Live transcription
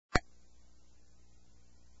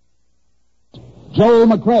Joel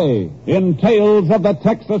McCrea in Tales of the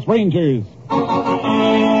Texas Rangers.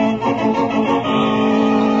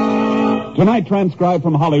 Tonight, transcribed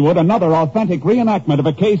from Hollywood, another authentic reenactment of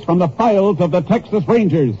a case from the files of the Texas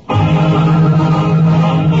Rangers.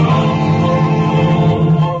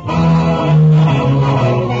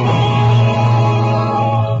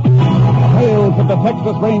 Tales of the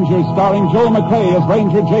Texas Rangers, starring Joel McCrea as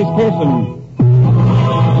Ranger Jace Pearson.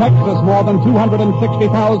 Texas, more than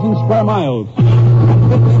 260,000 square miles.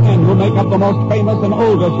 50 men who make up the most famous and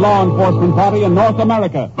oldest law enforcement body in North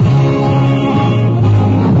America.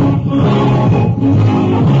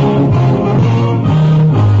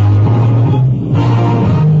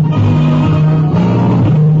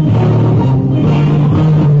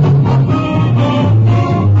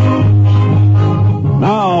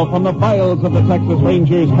 Now, from the files of the Texas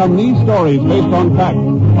Rangers come these stories based on fact.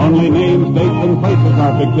 Only names, dates, and places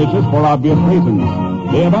are fictitious for obvious reasons.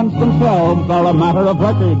 The events themselves are a matter of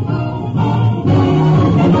record.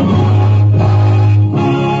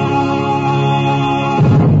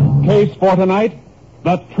 Case for tonight,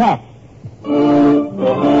 The Trap.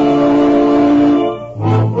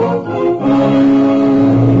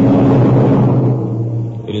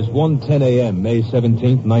 It is 1:10 a.m., May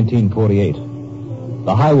 17th, 1948.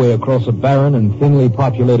 The highway across a barren and thinly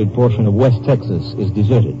populated portion of West Texas is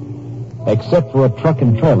deserted, except for a truck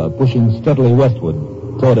and trailer pushing steadily westward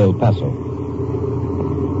toward El Paso.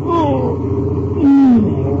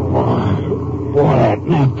 Boy, that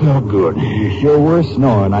nap felt good. You sure were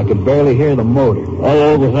snoring. I could barely hear the motor. All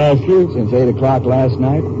over last year? Since 8 o'clock last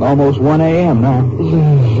night. Almost 1 a.m. now.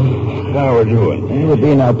 How are we doing? We'll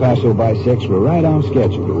be in El Paso by 6. We're right on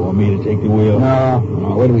schedule. You want me to take the wheel? No.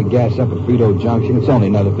 Wait till we gas up at Frito Junction. It's only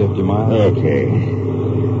another 50 miles. Okay.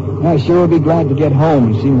 I sure would be glad to get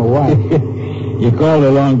home and see my wife. You called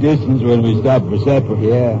a long distance when we stopped for supper.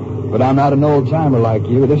 Yeah, but I'm not an old-timer like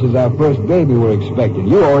you. This is our first baby we're expecting.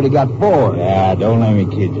 You already got 4. Yeah, don't let me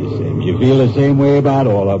kid you, Sim. You feel the same way about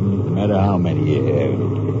all of them, no matter how many you have.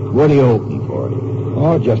 What are you hoping for?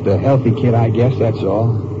 Oh, just a healthy kid, I guess, that's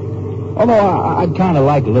all. Although I'd kind of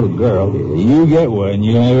like a little girl. You get one,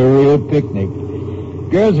 you'll have a real picnic.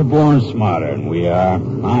 Girls are born smarter than we are.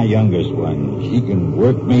 My youngest one, she can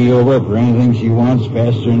work me over for anything she wants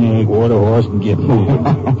faster than a quarter horse can get me.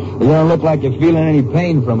 You don't look like you're feeling any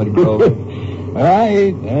pain from it, Grover. I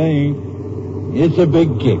ain't. It's a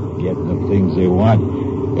big kick, getting the things they want.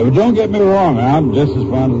 Yeah, but don't get me wrong, I'm just as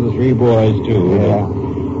fond of the 3 boys, too. Yeah.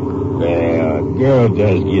 Well, a girl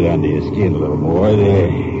does get under your skin a little more.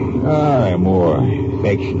 They're more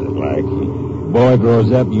affectionate, like. Boy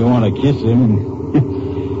grows up and you want to kiss him, and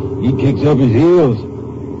he kicks up his heels.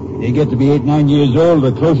 They get to be 8, 9 years old.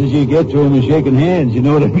 The closest you get to him is shaking hands. You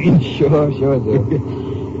know what I mean? Sure,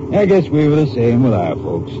 do. I guess we were the same with our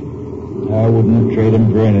folks. I wouldn't trade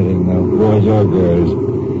them for anything, though, boys or girls.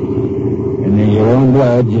 And in your own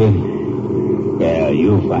blood, well,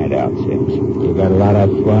 you'll find out, Sims. You got a lot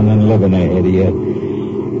of fun and living ahead of you.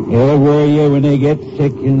 They'll worry you when they get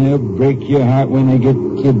sick, and they'll break your heart when they get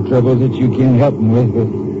kid troubles that you can't help them with, but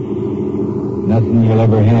nothing you'll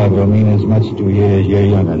ever have will mean as much to you as your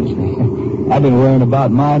young'uns. I've been worrying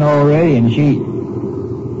about mine already, and he.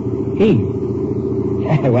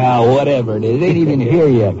 Well, whatever it is, ain't even here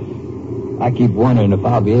yet. I keep wondering if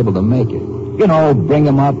I'll be able to make it. You know, bring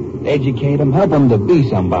them up, educate them, help them to be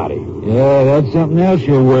somebody. Yeah, that's something else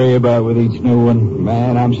you'll worry about with each new one.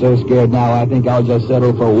 Man, I'm so scared now, I think I'll just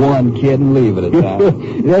settle for one kid and leave it at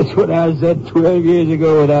that. That's what I said 12 years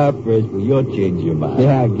ago with our first, but you'll change your mind.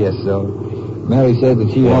 Yeah, I guess so. Mary said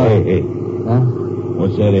that she wanted... Hey. Huh?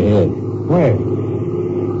 What's that ahead? Where?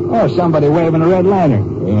 Oh, somebody waving a red lantern.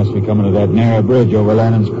 We must be coming to that narrow bridge over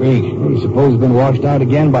Lannon's Creek. You suppose it's been washed out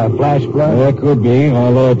again by a flash flood? Well, that could be,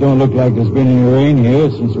 although it don't look like there's been any rain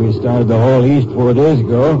here since we started the haul east 4 days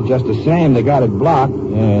ago. Just the same, they got it blocked.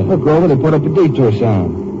 Yeah. Look, Grover, they put up a detour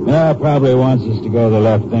sign. Yeah, probably wants us to go to the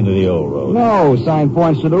left end of the old road. No, sign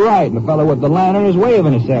points to the right, and the fellow with the lantern is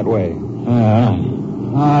waving us that way.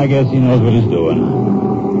 I guess he knows what he's doing.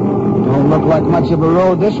 Don't look like much of a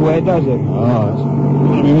road this way, does it? Oh, it's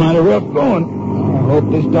going to be mighty rough going. I hope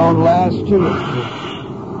this don't last too.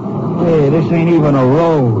 Hey, this ain't even a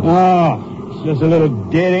road. Oh, it's just a little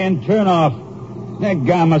dead-end turnoff. That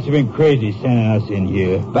guy must have been crazy sending us in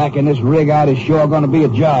here. Backing this rig out is sure going to be a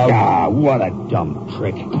job. Ah, what a dumb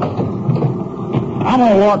trick. I'm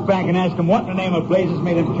going to walk back and ask him what in the name of blazes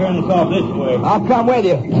made him turn us off this way. I'll come with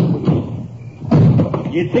you.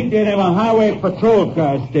 You'd think they'd have a highway patrol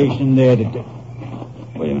car stationed there to...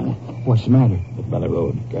 Wait a minute. What's the matter? Look by the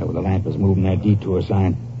road. The guy with the lamp is moving that detour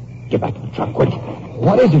sign. Get back to the truck, quick.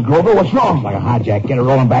 What is it, Grover? What's wrong? It's like a hijack. Get it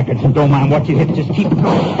rolling backwards and don't mind what you hit. Just keep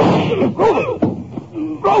going.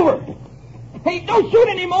 Grover! Hey, don't shoot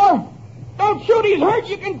anymore! Don't shoot, he's hurt.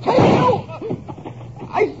 You can take him.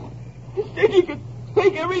 I said you could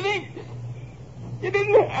take everything. You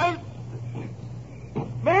didn't have...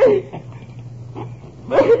 Mary,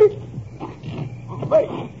 my kids.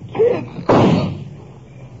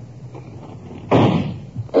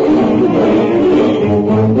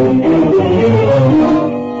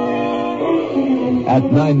 At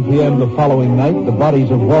 9 p.m. the following night, the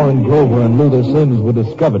bodies of Warren Grover and Luther Sims were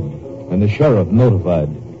discovered, and the sheriff notified.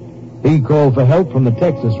 He called for help from the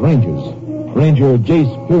Texas Rangers. Ranger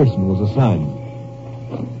Jace Pearson was assigned.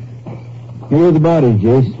 Here are the bodies,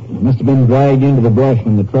 Jace. Must have been dragged into the brush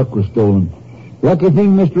when the truck was stolen. Lucky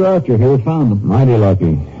thing Mr. Archer here found them. Mighty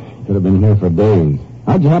lucky. Could have been here for days.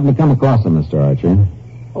 How'd you happen to come across them, Mr. Archer?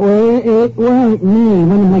 Well, it wasn't me.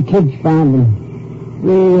 One of my kids found them. We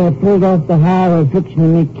pulled off the highway fixing to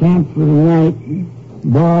make camp for the night.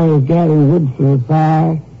 Boy was gathering wood for the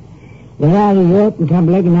fire. They rallied up and come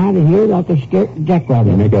legging out of here like a scared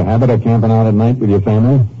jackrabbit. You make a habit of camping out at night with your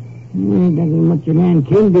family? Ain't much a man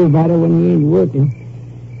can do about it when he ain't working.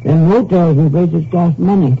 Them hotels and places cost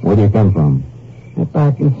money. Where do you come from? Up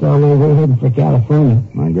Arkansas, we're heading for California.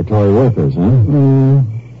 Migratory workers, huh?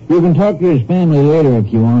 You can talk to his family later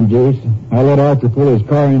if you want, Jace. I let Archer pull his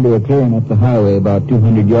car into a clearing up the highway about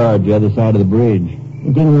 200 yards the other side of the bridge. I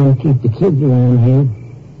didn't want to keep the kids around here.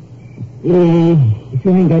 If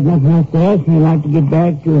you ain't got nothing else to ask me, I'd like to get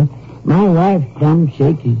back to my wife, plumb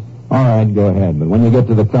shaky. All right, go ahead. But when you get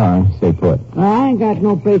to the car, stay put. I ain't got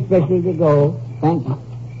no place special to go. Thank you.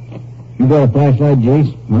 You got a flashlight,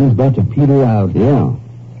 Jace? Mine's about to peter out. Yeah.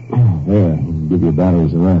 There, give your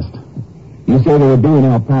batteries a rest. You say they were due in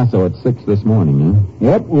El Paso at 6 this morning, huh?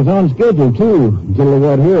 Yep, was on schedule, too, until they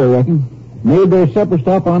got here, I reckon. Made their supper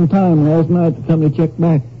stop on time last night. The company checked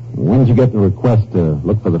back. When did you get the request to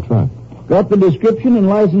look for the truck? Got the description and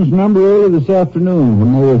license number early this afternoon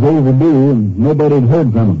when they was overdue and nobody had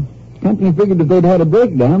heard from them. The company figured if they'd had a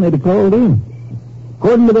breakdown, they'd have called in.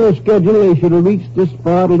 According to their schedule, they should have reached this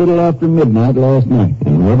spot a little after midnight last night.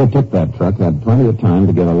 And whoever took that truck had plenty of time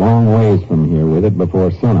to get a long ways from here with it before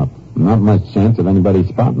sunup. Not much chance of anybody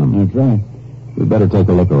spotting them. That's right. We'd better take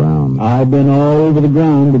a look around. I've been all over the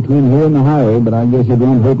ground between here and the highway, but I guess it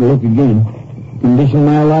won't hurt to look again. The condition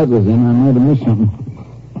my light was in, I might have missed something.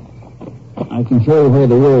 I can show you where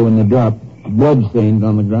they were when they dropped. Blood stains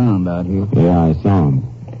on the ground out here. Yeah, I saw them.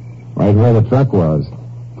 Right where the truck was.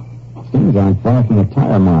 Things aren't far from the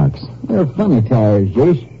tire marks. They're funny tires,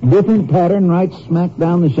 Jace. Different pattern right smack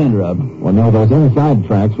down the center of them. Well, no, those inside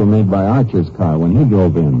tracks were made by Archer's car when he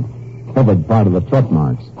drove in. Covered part of the truck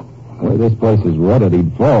marks. The way this place is rutted,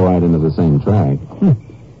 he'd fall right into the same track. I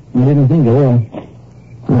didn't think of that.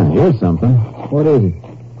 Here's something. What is it?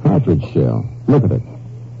 Cartridge shell. Look at it.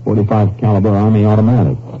 45 caliber Army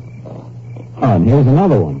automatic. Oh, and here's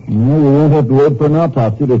another one. No, we won't have to wait for an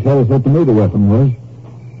autopsy to tell us what the murder weapon was.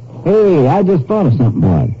 Hey, I just thought of something.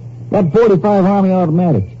 What? That 45 Army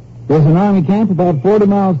automatic. There's an Army camp about 40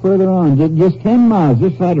 miles further on, just 10 miles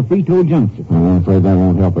this side of Frito Junction. I'm afraid that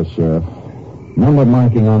won't help us, Sheriff. Number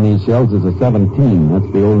marking on these shells is a 17. That's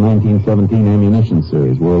the old 1917 ammunition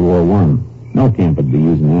series, World War I. No camp would be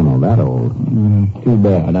using ammo that old. Too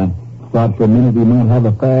bad. I thought for a minute we might have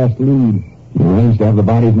a fast lead. You arranged to have the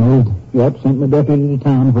bodies moved? Yep, sent my deputy to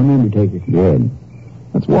town for an undertaker. Good.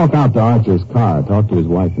 Let's walk out to Archer's car, talk to his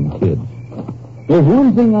wife and kids. There's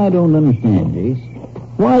one thing I don't understand, Jace.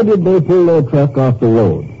 Why did they pull their truck off the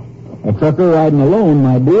road? A trucker riding alone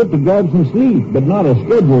might do it to grab some sleep, but not a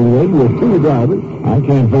scheduled rig with two drivers. I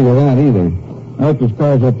can't figure that either. Archer's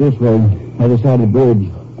car's up this way, other side of the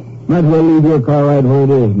bridge. Might as well leave your car right where it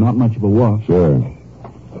is. Not much of a walk. Sure.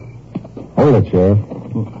 Hold it, Sheriff.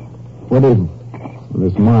 What is it?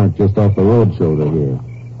 This mark just off the road shoulder here.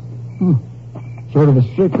 Sort of a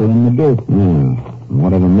circle in the dirt. Yeah. And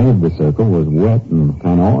whatever made the circle was wet and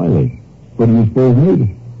kind of oily. What do you suppose made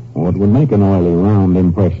it? What would make an oily, round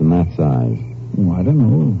impression that size? Oh, I don't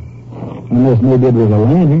know. Unless maybe it was a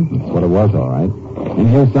lantern. That's what it was, all right. And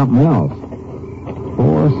here's something else.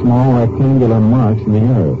 4 small rectangular marks in the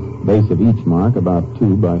earth. Base of each mark about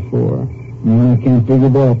 2 by 4. I can't figure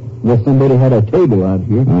that. Guess somebody had a table out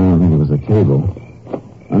here. I don't think it was a table.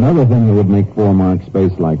 Another thing that would make 4 marks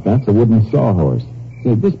spaced like that's a wooden sawhorse.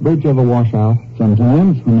 Did this bridge ever wash out?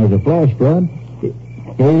 Sometimes, when there's a flash flood.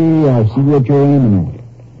 Hey, I see what you're aiming at.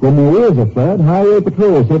 When there is a flood, Highway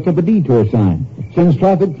Patrol sets up a detour sign. Sends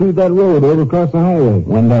traffic through that road over across the highway.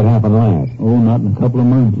 When that happened last? Oh, not in a couple of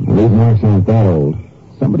months. These marks aren't that old.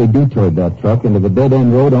 Somebody detoured that truck into the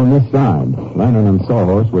dead-end road on this side. Lantern and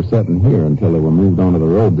Sawhorse were sitting here until they were moved onto the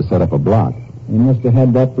road to set up a block. They must have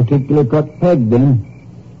had that particular truck pegged then.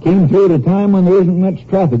 Came through at a time when there isn't much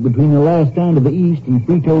traffic between the last town to the east and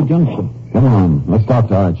Frito Junction. Come on, let's talk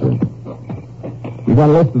to Archer. You got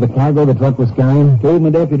a list of the cargo the truck was carrying? Told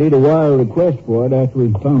my deputy to wire a request for it after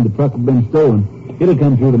we found the truck had been stolen. It'll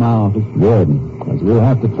come through to my office. Good, because we'll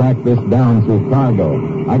have to track this down through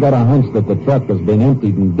cargo. I got a hunch that the truck has been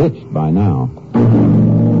emptied and ditched by now.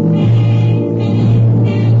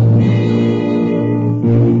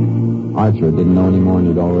 Archer didn't know any more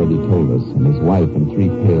than he'd already told us, and his wife and 3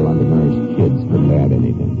 pale, undernourished kids couldn't add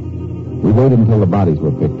anything. We waited until the bodies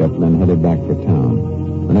were picked up and then headed back for town.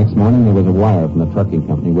 The next morning, there was a wire from the trucking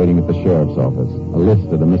company waiting at the sheriff's office, a list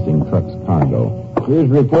of the missing truck's cargo.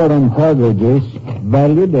 Here's a report on cargo, Jace,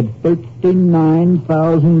 valued at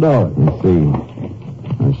 $39,000. Let's see.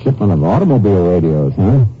 A shipment of automobile radios,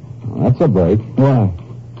 huh? Well, that's a break. Why?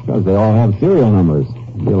 Because they all have serial numbers.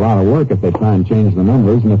 It'll be a lot of work if they try and change the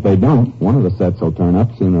numbers, and if they don't, one of the sets will turn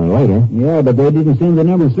up sooner or later. Yeah, but they didn't send the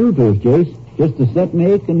numbers through to us, Jace. Just the set,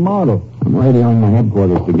 make, and model. I'm radioing my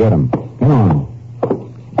headquarters to get them. Come on.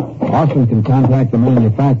 Austin can contact the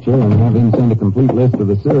manufacturer and have him send a complete list of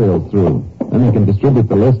the serials through. Then they can distribute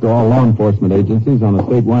the list to all law enforcement agencies on a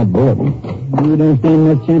statewide bulletin. We don't stand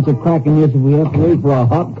much chance of cracking this if we have to wait for a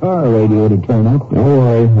hot car radio to turn up. Don't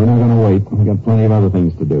worry, we're not going to wait. We've got plenty of other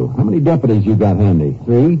things to do. How many deputies you got handy?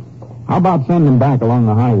 3. How about sending them back along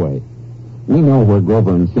the highway? We know where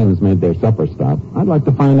Grover and Sims made their supper stop. I'd like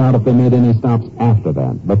to find out if they made any stops after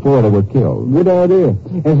that, before they were killed. Good idea.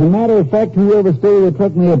 As a matter of fact, whoever stole the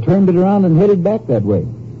truck may have turned it around and headed back that way.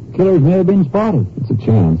 Killers may have been spotted. It's a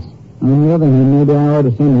chance. On the other hand, maybe I ought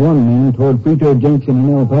to send one man toward Frito Junction in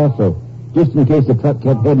El Paso, just in case the truck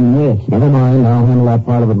kept heading west. Never mind, I'll handle that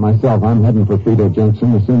part of it myself. I'm heading for Frito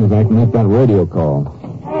Junction as soon as I can make that radio call.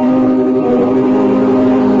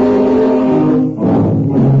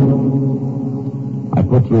 I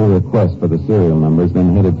put through a request for the serial numbers,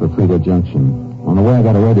 then headed for Frito Junction. On the way, I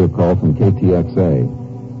got a radio call from KTXA.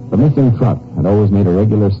 The missing truck had always made a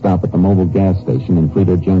regular stop at the mobile gas station in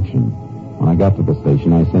Frito Junction. When I got to the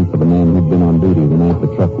station, I sent for the man who'd been on duty the night the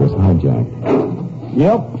truck was hijacked.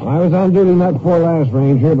 Yep, I was on duty night before last,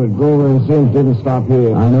 Ranger, but Grover and Sims didn't stop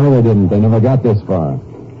here. I know they didn't. They never got this far.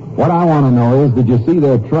 What I want to know is, did you see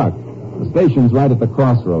their truck? The station's right at the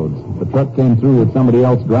crossroads. If the truck came through with somebody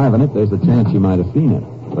else driving it, there's a chance you might have seen it.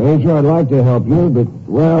 Ranger, I'd like to help you, but,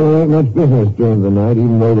 well, there ain't much business during the night,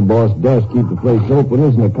 even though the boss does keep the place open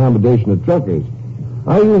as an accommodation of truckers.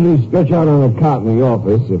 I usually stretch out on a cot in the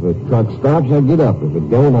office. If a truck stops, I get up. If it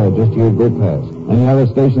don't, I just hear it go past. Any other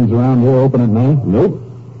stations around here open at night? Nope.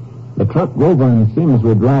 The truck Grover and Sims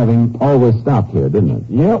were driving always stopped here, didn't it?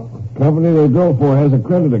 Yep. Company they go for has a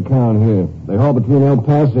credit account here. They haul between El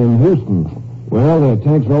Paso and Houston. Well, their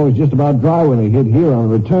tanks are always just about dry when they hit here on a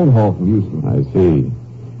return haul from Houston. I see.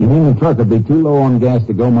 You mean the truck would be too low on gas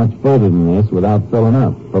to go much further than this without filling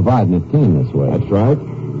up, providing it came this way? That's right.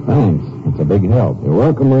 Thanks. That's a big help. You're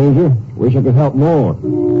welcome, Ranger. Wish I could help more.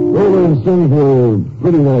 Grover and Sims were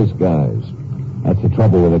pretty nice guys. That's the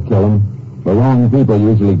trouble with a killing. The wrong people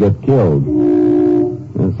usually get killed.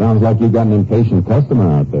 It sounds like you've got an impatient customer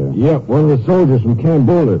out there. Yep, one of the soldiers from Camp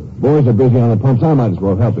Boulder. Boys are busy on the pumps. I might as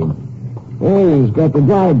well help him. Hey, he's got the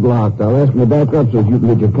drive blocked. I'll ask him to back up so you can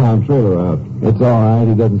get your clown trailer out. It's all right.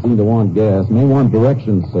 He doesn't seem to want gas. May want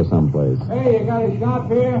directions to someplace. Hey, you got a shop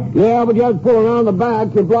here? Yeah, but you have to pull around the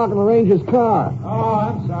back. You're blocking the ranger's car. Oh,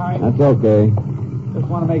 I'm sorry. That's okay. Just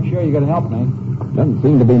want to make sure you can help me. Doesn't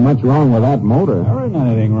seem to be much wrong with that motor. There isn't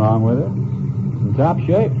anything wrong with it. It's in top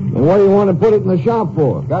shape. And what do you want to put it in the shop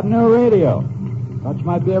for? Got a new radio. Thought you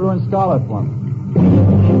might be able to install it for me.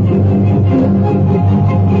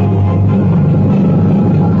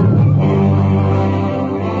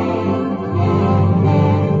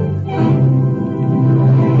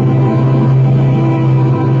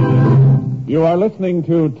 You are listening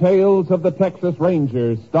to Tales of the Texas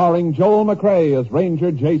Rangers, starring Joel McCrea as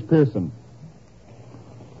Ranger Jace Pearson.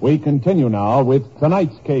 We continue now with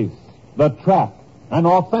tonight's case, The Trap, an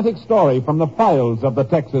authentic story from the files of the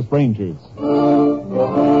Texas Rangers.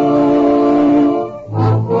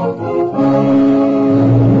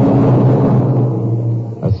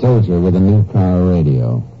 A soldier with a new car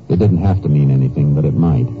radio. It didn't have to mean anything, but it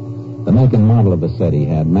might. The make and model of the set he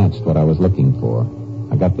had matched what I was looking for.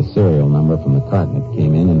 I got the serial number from the carton it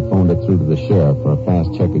came in and phoned it through to the sheriff for a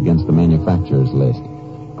fast check against the manufacturer's list.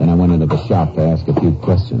 Then I went into the shop to ask a few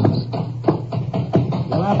questions.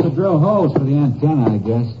 You'll have to drill holes for the antenna, I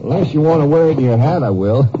guess. Unless you want to wear it in your hat, I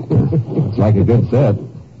will. It's like a good set.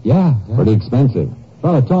 Yeah. Pretty expensive.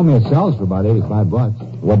 Fella told me it sells for about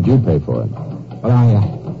 $85. What'd you pay for it?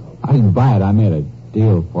 Well, I didn't buy it. I made a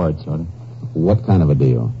deal for it, sort of. What kind of a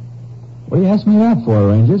deal? What do you ask me that for,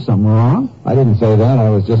 Ranger? Something wrong? I didn't say that. I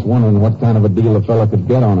was just wondering what kind of a deal a fella could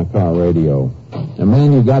get on a car radio. The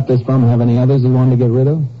man you got this from have any others he wanted to get rid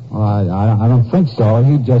of? Well, I don't think so.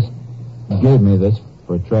 He just gave me this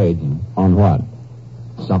for a trade. You know. On what?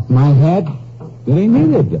 Something I had that he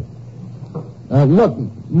needed. Look,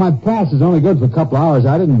 my pass is only good for a couple hours.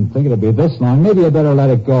 I didn't think it'd be this long. Maybe I better let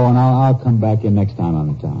it go, and I'll come back in next time I'm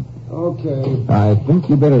in town. Okay. I think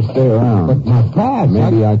you better stay around. But my pass...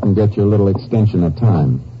 Maybe I can get you a little extension of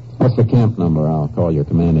time. What's the camp number? I'll call your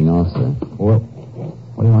commanding officer. What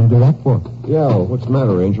do you want to do that for? Yeah, what's the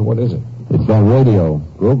matter, Ranger? What is it? It's that radio.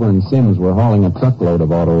 Grover and Sims were hauling a truckload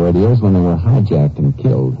of auto radios when they were hijacked and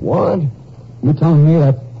killed. What? You telling me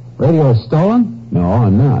that radio is stolen? No,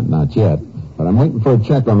 I'm not. Not yet. But I'm waiting for a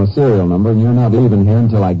check on the serial number, and you're not leaving here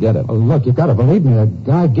until I get it. Oh, look, you've got to believe me. The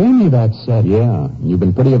guy gave me that set. Yeah, you've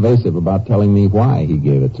been pretty evasive about telling me why he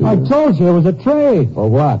gave it to you. I told you it was a trade. For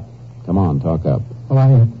what? Come on, talk up. Well,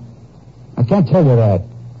 I can't tell you that.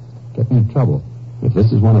 Get me in trouble. If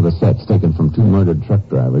this is one of the sets taken from two murdered truck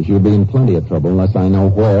drivers, you'll be in plenty of trouble unless I know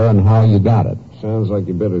where and how you got it. Sounds like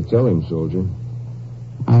you better tell him, soldier.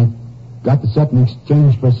 I got the set in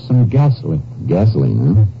exchange for some gasoline.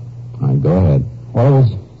 Gasoline, huh? All right, go ahead. Well, it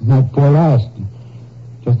was night before last.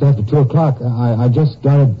 Just after 2 o'clock. I just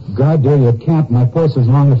got a guard duty at camp. My post was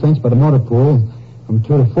along the fence by the motor pool from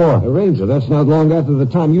 2 to 4. Ranger, that's not long after the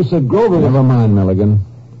time you said Grover was... Never mind, Milligan.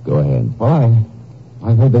 Go ahead. Well,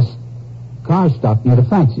 I heard this car stopped near the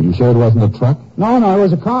fence. You sure it wasn't a truck? No, it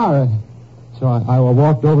was a car. So I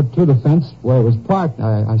walked over to the fence where it was parked.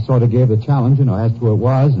 I sort of gave the challenge, asked who it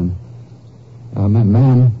was, and a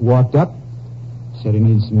man walked up. Said he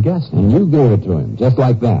needed some gas. And you gave it to him, just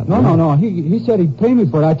like that? No. He said he'd pay me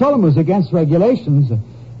for it. I told him it was against regulations.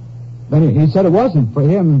 Then he said it wasn't for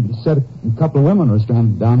him. He said a couple of women were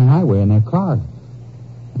stranded down the highway in their car.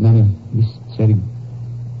 And then he said he'd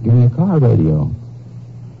give me a car radio.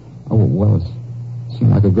 Oh, well, it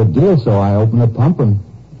seemed like a good deal, so I opened the pump and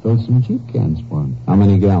filled some Jeep cans for him. How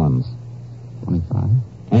many gallons? 25.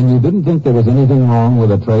 And you didn't think there was anything wrong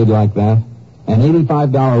with a trade like that? An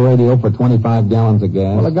 $85 radio for 25 gallons of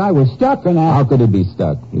gas? Well, the guy was stuck in that. How could he be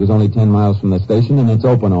stuck? He was only 10 miles from the station, and it's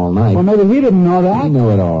open all night. Well, maybe he didn't know that. He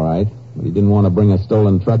knew it all right. But he didn't want to bring a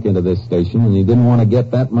stolen truck into this station, and he didn't want to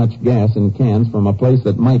get that much gas in cans from a place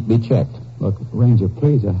that might be checked. Look, Ranger,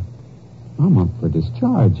 please, I'm up for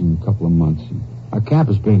discharge in a couple of months. Our camp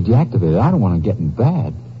is being deactivated. I don't want to get in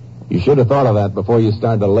bad. You should have thought of that before you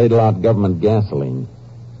started to ladle out government gasoline.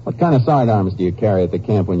 What kind of sidearms do you carry at the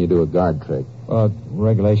camp when you do a guard trick?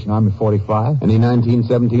 Regulation Army 45. Any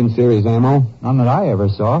 1917 series ammo? None that I ever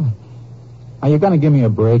saw. Are you going to give me a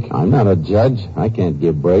break? I'm not a judge. I can't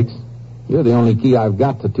give breaks. You're the only key I've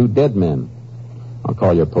got to 2 dead men. I'll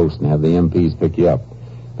call your post and have the MPs pick you up.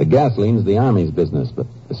 The gasoline's the Army's business, but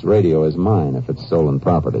this radio is mine if it's stolen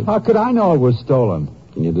property. How could I know it was stolen?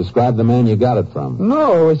 Can you describe the man you got it from?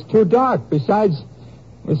 No, it was too dark. Besides,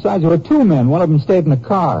 there were 2 men. One of them stayed in the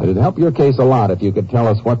car. It'd help your case a lot if you could tell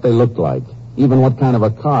us what they looked like. Even what kind of a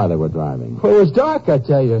car they were driving. Well, it was dark, I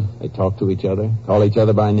tell you. They talked to each other? Call each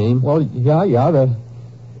other by name? Well, yeah.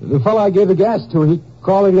 The fellow I gave the gas to, he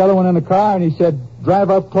called the other one in the car, and he said, drive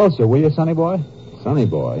up closer, will you, Sonny Boy? Sonny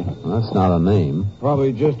Boy? Well, that's not a name.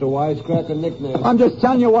 Probably just a wisecracker nickname. I'm just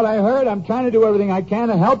telling you what I heard. I'm trying to do everything I can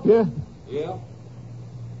to help you. Yeah?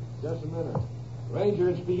 Just a minute. Ranger,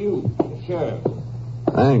 it's for you, the sheriff.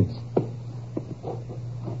 Thanks.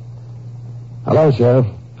 Hello, Sheriff.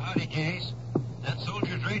 Howdy, Jace. That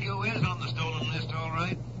soldier's radio is on the stolen list, all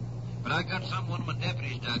right. But I got some one of my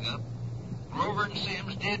deputies dug up. Grover and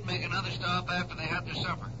Sims did make another stop after they had their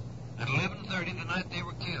supper. At 11:30 the night they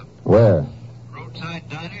were killed. Where? Roadside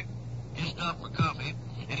diner. Just stopped for coffee.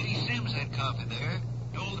 And Lee Sims had coffee there.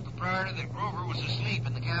 Told the proprietor that Grover was asleep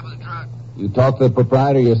in the cab of the truck. You talked to the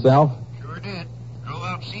proprietor yourself? Sure did. Drove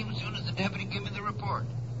out to see him as soon as the deputy gave me the report.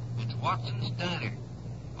 It's Watson's Diner.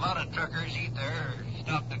 A lot of truckers eat there or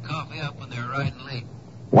stop to coffee up when they're riding late.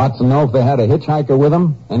 Watson know if they had a hitchhiker with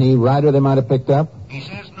them? Any rider they might have picked up? He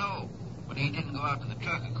says no, but he didn't go out to the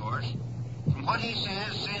truck, of course. From what he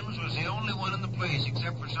says, Sims was the only one in the place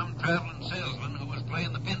except for some traveling salesman who was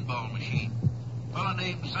playing the pinball machine. A fellow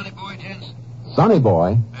named Sonny Boy Jensen. Sonny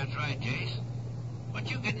Boy? That's right, Jace. What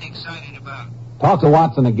you getting excited about? Talk to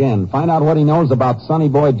Watson again. Find out what he knows about Sonny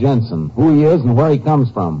Boy Jensen, who he is and where he comes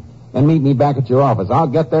from. Then meet me back at your office. I'll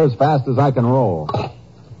get there as fast as I can roll.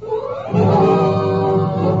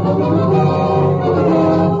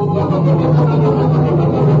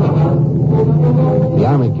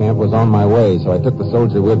 away, so I took the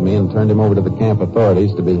soldier with me and turned him over to the camp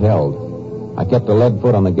authorities to be held. I kept a lead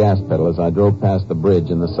foot on the gas pedal as I drove past the bridge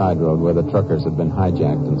and the side road where the truckers had been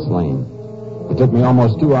hijacked and slain. It took me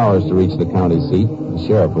almost 2 hours to reach the county seat. The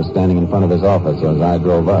sheriff was standing in front of his office as I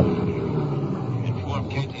drove up. Inform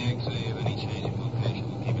KTXA of any change in location.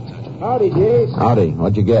 We'll keep in touch. Howdy, Jace. Howdy.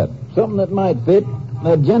 What'd you get? Something that might fit.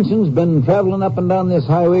 Jensen's been traveling up and down this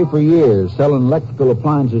highway for years, selling electrical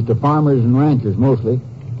appliances to farmers and ranchers mostly.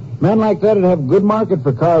 Men like that would have good market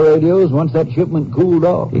for car radios once that shipment cooled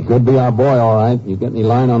off. He could be our boy, all right. You get any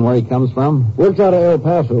line on where he comes from? Works out of El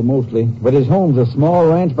Paso mostly, but his home's a small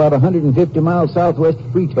ranch about 150 miles southwest of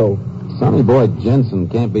Frito. Sonny Boy Jensen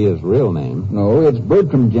can't be his real name. No, it's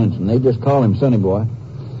Bertram Jensen. They just call him Sonny Boy.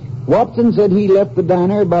 Watson said he left the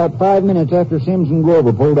diner about 5 minutes after Sims and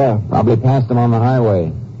Grover pulled out. Probably passed him on the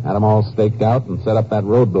highway. Had them all staked out and set up that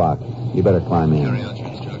roadblock. You better climb in. Carry out your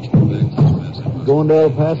instructions. Back to El Paso. Going to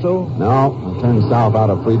El Paso? No, I'll turn south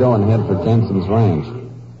out of Frito and head for Jensen's ranch.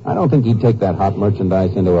 I don't think he'd take that hot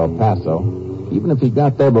merchandise into El Paso. Even if he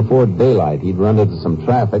got there before daylight, he'd run into some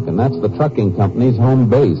traffic, and that's the trucking company's home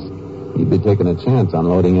base. He'd be taking a chance on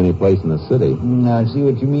loading any place in the city. I see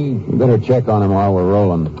what you mean. You better check on him while we're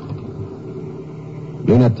rolling.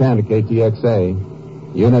 Unit 10 to KTXA.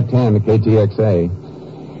 Unit 10 to KTXA.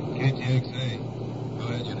 KTXA. Go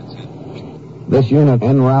ahead, Unit 10. This unit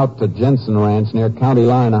en route to Jensen Ranch near County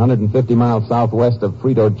Line, 150 miles southwest of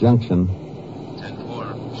Frito Junction.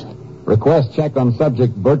 10-4. Request check on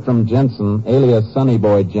subject Bertram Jensen, alias Sonny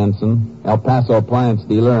Boy Jensen, El Paso appliance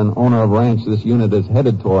dealer and owner of ranch this unit is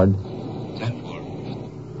headed toward.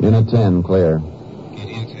 10-4. Unit 10, clear.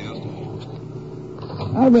 KTXA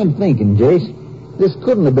Austin. I've been thinking, Jace. This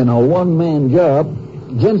couldn't have been a one-man job.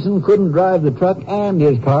 Jensen couldn't drive the truck and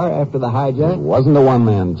his car after the It hijack. wasn't a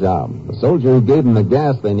one-man job. The soldier who gave them the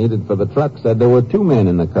gas they needed for the truck said there were 2 men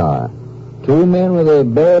in the car. 2 men with a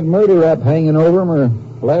bad murder rap hanging over them are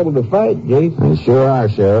liable to fight, Jace. They sure are,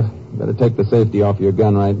 Sheriff. Better take the safety off your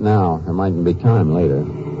gun right now. There mightn't be time later.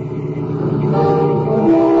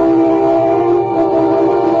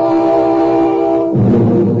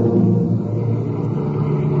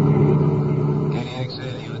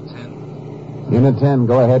 KTXA to Unit 10. Unit 10,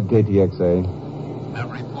 go ahead, KTXA. Have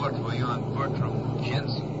a report for you on Bertram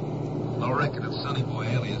Jensen. No record of Sonny Boy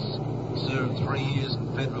alias. Served 3 years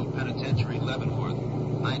in federal penitentiary, Leavenworth,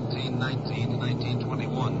 1919 to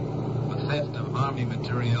 1921, for theft of Army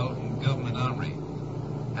material from government armory.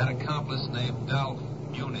 Had accomplice named Dolph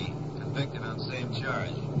Muni, convicted on same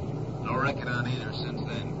charge. No record on either since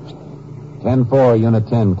then. 10-4, Unit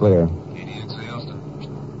 10, clear. KTXA Austin.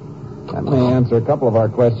 That may answer a couple of our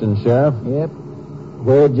questions, Sheriff. Yep.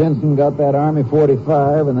 Where Jensen got that Army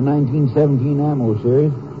 45 and the 1917 ammo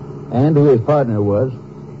series, and who his partner was.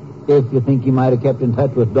 If you think he might have kept in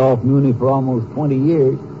touch with Dolph Muni for almost 20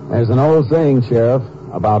 years. There's an old saying, Sheriff,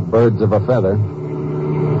 about birds of a feather. It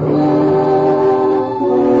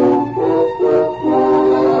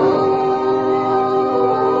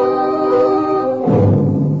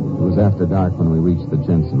was after dark when we reached the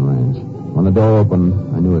Jensen ranch. When the door opened,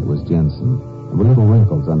 I knew it was Jensen. There were little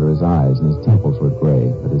wrinkles under his eyes, and his temples were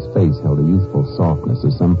gray, but his face held a youthful softness,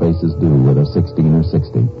 as some faces do, whether 16 or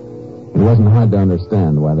 60. It wasn't hard to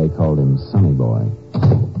understand why they called him Sonny Boy.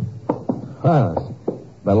 Well,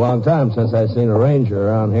 it's been a long time since I've seen a ranger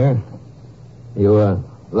around here. You,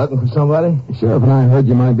 looking for somebody? The sheriff and I heard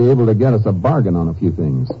you might be able to get us a bargain on a few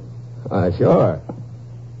things. Sure.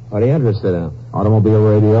 What are you interested in? Automobile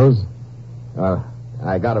radios?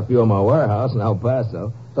 I got a few in my warehouse in El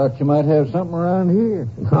Paso. Thought you might have something around here.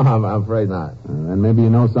 No, I'm afraid not. Then maybe you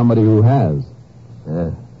know somebody who has.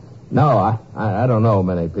 No, I don't know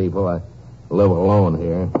many people. I live alone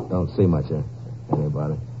here. Don't see much of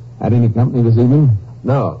anybody. Had any company this evening?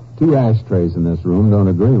 No. 2 ashtrays in this room don't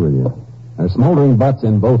agree with you. There's smoldering butts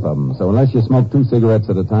in both of them, so unless you smoke 2 cigarettes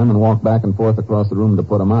at a time and walk back and forth across the room to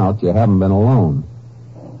put them out, you haven't been alone.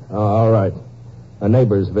 Oh, all right. A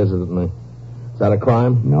neighbor's visited me. Is that a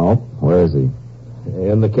crime? No. Where is he?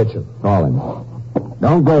 In the kitchen. Call him.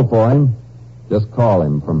 Don't go for him. Just call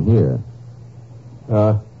him from here.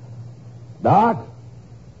 Doc?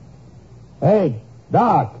 Hey,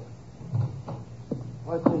 Doc.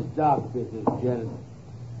 What's this doc business, Janet?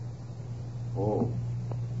 Oh,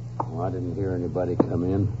 I didn't hear anybody come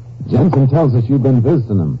in. Jensen tells us you've been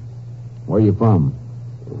visiting him. Where are you from?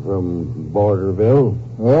 From Borderville.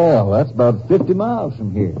 Well, that's about 50 miles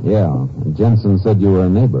from here. Yeah, and Jensen said you were a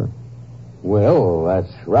neighbor. Well,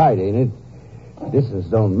 that's right, ain't it? Distance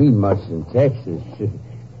don't mean much in Texas.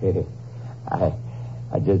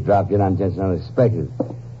 I just dropped in on Jensen unexpected.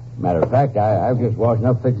 Matter of fact, I was just washing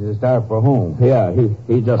up, fixing to start for home. Yeah,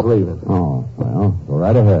 he's just leaving. Oh, well, go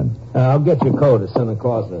right ahead. I'll get your coat as Santa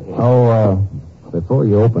Claus here. Oh, before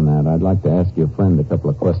you open that, I'd like to ask your friend a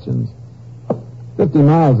couple of questions. 50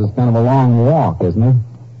 miles is kind of a long walk, isn't it?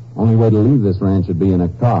 Only way to leave this ranch would be in a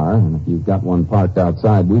car, and if you've got one parked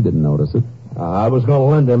outside, we didn't notice it. I was going to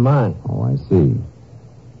lend him mine. Oh, I see.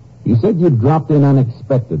 You said you dropped in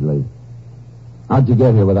unexpectedly. How'd you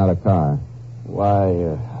get here without a car?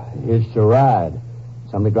 Why, hitched a ride.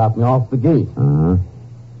 Somebody dropped me off the gate. Uh-huh.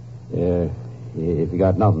 If you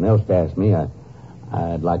got nothing else to ask me,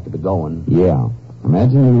 I'd like to be going. Yeah,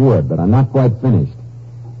 imagine you would, but I'm not quite finished.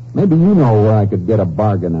 Maybe you know where I could get a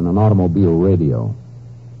bargain in an automobile radio.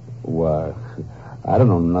 Why, I don't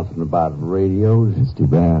know nothing about radios. It's too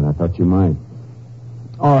bad. I thought you might.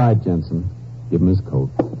 All right, Jensen. Give him his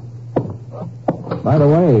coat. By the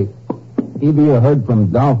way, either you heard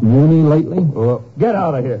from Dolph Muni lately? Get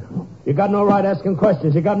out of here. You got no right asking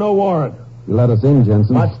questions. You got no warrant. You let us in,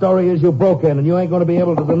 Jensen. My story is you broke in, and you ain't going to be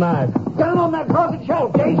able to deny it. Down on that closet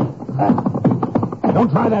shelf, Jase.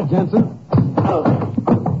 Don't try that, Jensen.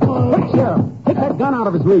 Quick, Sheriff. Take that gun out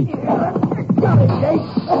of his reach. Got it,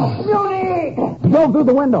 Jase. Muni! He dove through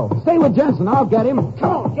the window. Stay with Jensen. I'll get him. Come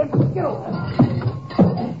on, get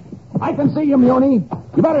over. I can see you, Muni.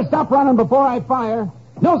 You better stop running before I fire.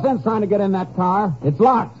 No sense trying to get in that car. It's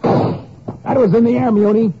locked. That was in the air,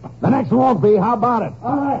 Muni. The next one won't be. How about it?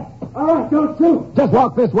 All right, don't shoot. Just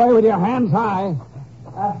walk this way with your hands high.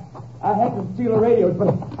 I had to steal a radio,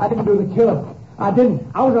 but I didn't do the killing. I didn't.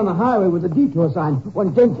 I was on the highway with a detour sign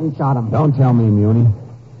when Jensen shot him. Don't tell me, Muni.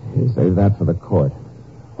 You save that for the court.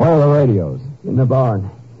 Where are the radios? In the barn.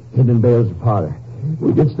 Hidden in bales of powder.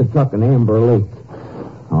 We ditched the truck in Amber Lake.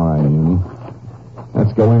 All right, Muni.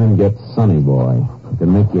 Let's go in and get Sonny Boy. You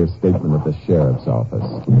can make your statement at the sheriff's office.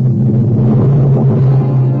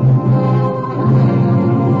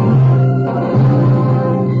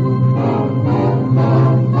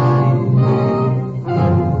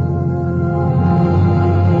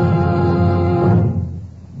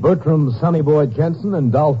 Bertram Sonny Boy Jensen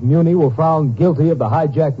and Dolph Muni were found guilty of the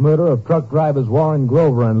hijacked murder of truck drivers Warren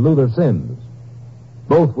Grover and Luther Sims.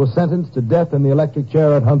 Both were sentenced to death in the electric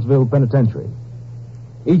chair at Huntsville Penitentiary.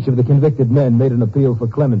 Each of the convicted men made an appeal for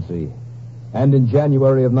clemency, and in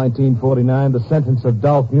January of 1949, the sentence of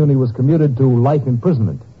Dolph Muni was commuted to life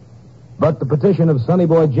imprisonment. But the petition of Sonny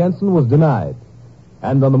Boy Jensen was denied,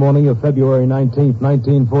 and on the morning of February 19,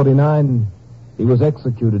 1949, he was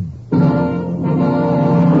executed.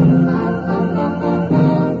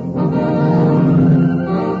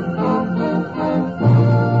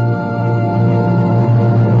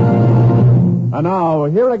 And now,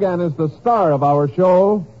 here again is the star of our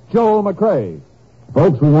show, Joel McCrea.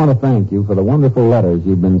 Folks, we want to thank you for the wonderful letters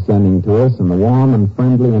you've been sending to us and the warm and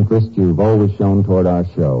friendly interest you've always shown toward our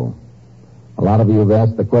show. A lot of you have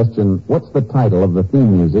asked the question, what's the title of the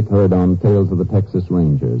theme music heard on Tales of the Texas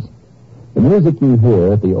Rangers? The music you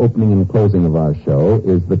hear at the opening and closing of our show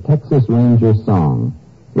is the Texas Ranger Song,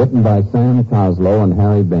 written by Sam Coslow and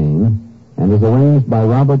Harry Bain, and is arranged by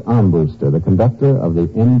Robert Armbruster, the conductor of the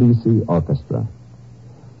NBC Orchestra.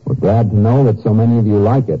 We're glad to know that so many of you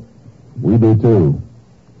like it. We do, too.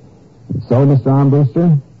 And so, Mr.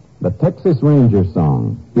 Armbruster, the Texas Ranger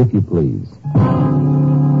Song, if you please.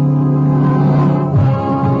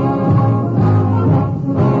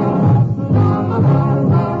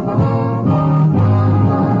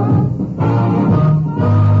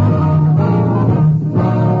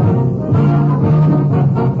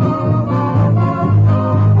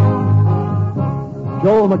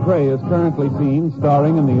 Joel McCrea is currently seen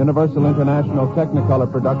starring in the Universal International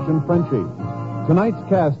Technicolor production Frenchie. Tonight's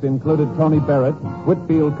cast included Tony Barrett,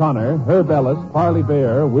 Whitfield Connor, Herb Ellis, Parley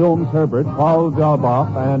Bear, Wilms Herbert, Paul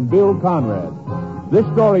Dalboff, and Bill Conrad. This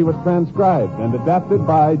story was transcribed and adapted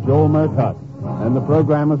by Joel Murcutt, and the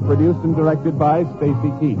program was produced and directed by Stacy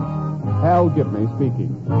Keach. Hal Gibney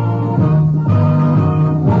speaking.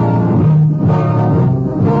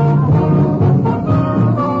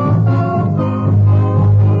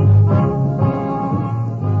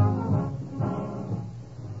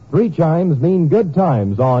 Three chimes mean good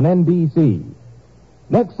times on NBC.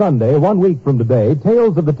 Next Sunday, 1 week from today,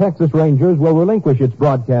 Tales of the Texas Rangers will relinquish its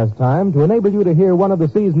broadcast time to enable you to hear one of the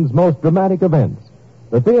season's most dramatic events,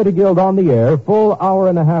 the Theater Guild on the Air full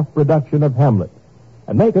hour-and-a-half production of Hamlet.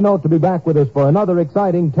 And make a note to be back with us for another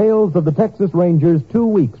exciting Tales of the Texas Rangers 2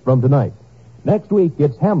 weeks from tonight. Next week,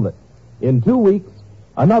 it's Hamlet. In 2 weeks,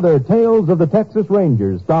 another Tales of the Texas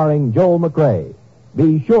Rangers starring Joel McCrea.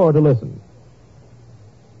 Be sure to listen.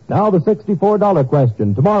 Now the $64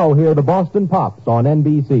 question. Tomorrow, hear the Boston Pops on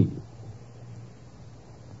NBC.